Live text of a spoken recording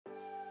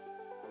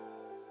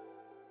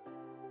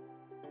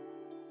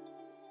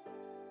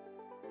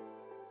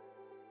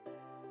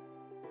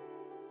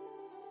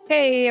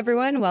Hey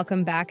everyone,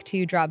 welcome back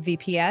to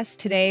DropVPS.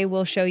 Today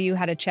we'll show you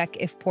how to check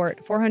if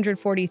port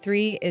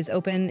 443 is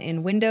open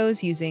in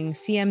Windows using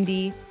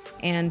CMD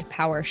and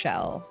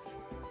PowerShell.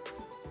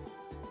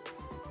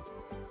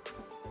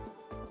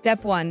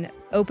 Step 1,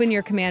 open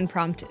your command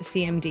prompt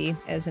CMD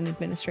as an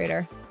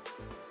administrator.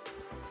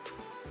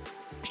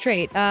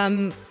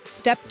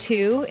 Step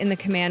 2, in the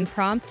command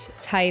prompt,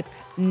 type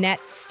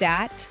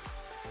netstat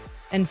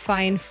and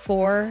find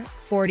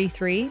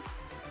 443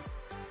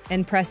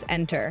 and press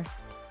enter.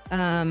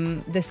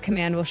 This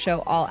command will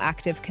show all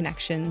active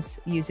connections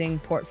using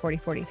port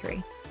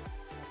 4043.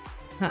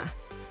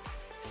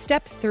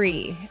 Step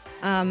 3,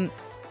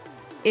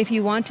 if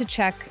you want to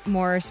check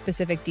more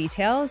specific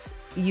details,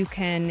 you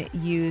can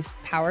use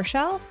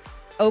PowerShell.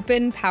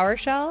 Open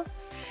PowerShell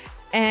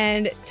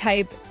and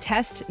type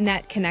test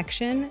net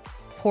connection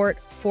port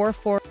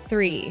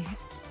 443,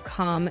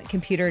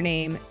 computer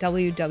name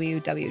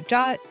www.google.com,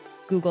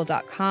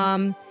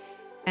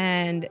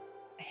 and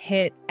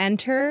hit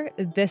enter.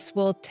 This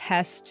will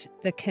test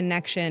the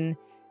connection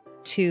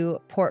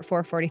to port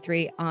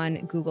 443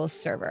 on Google's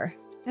server.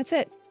 That's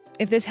it.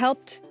 If this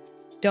helped,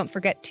 don't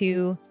forget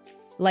to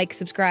like,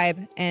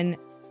 subscribe, and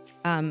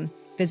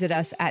visit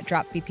us at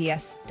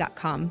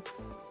dropvps.com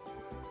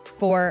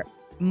for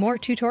more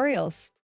tutorials.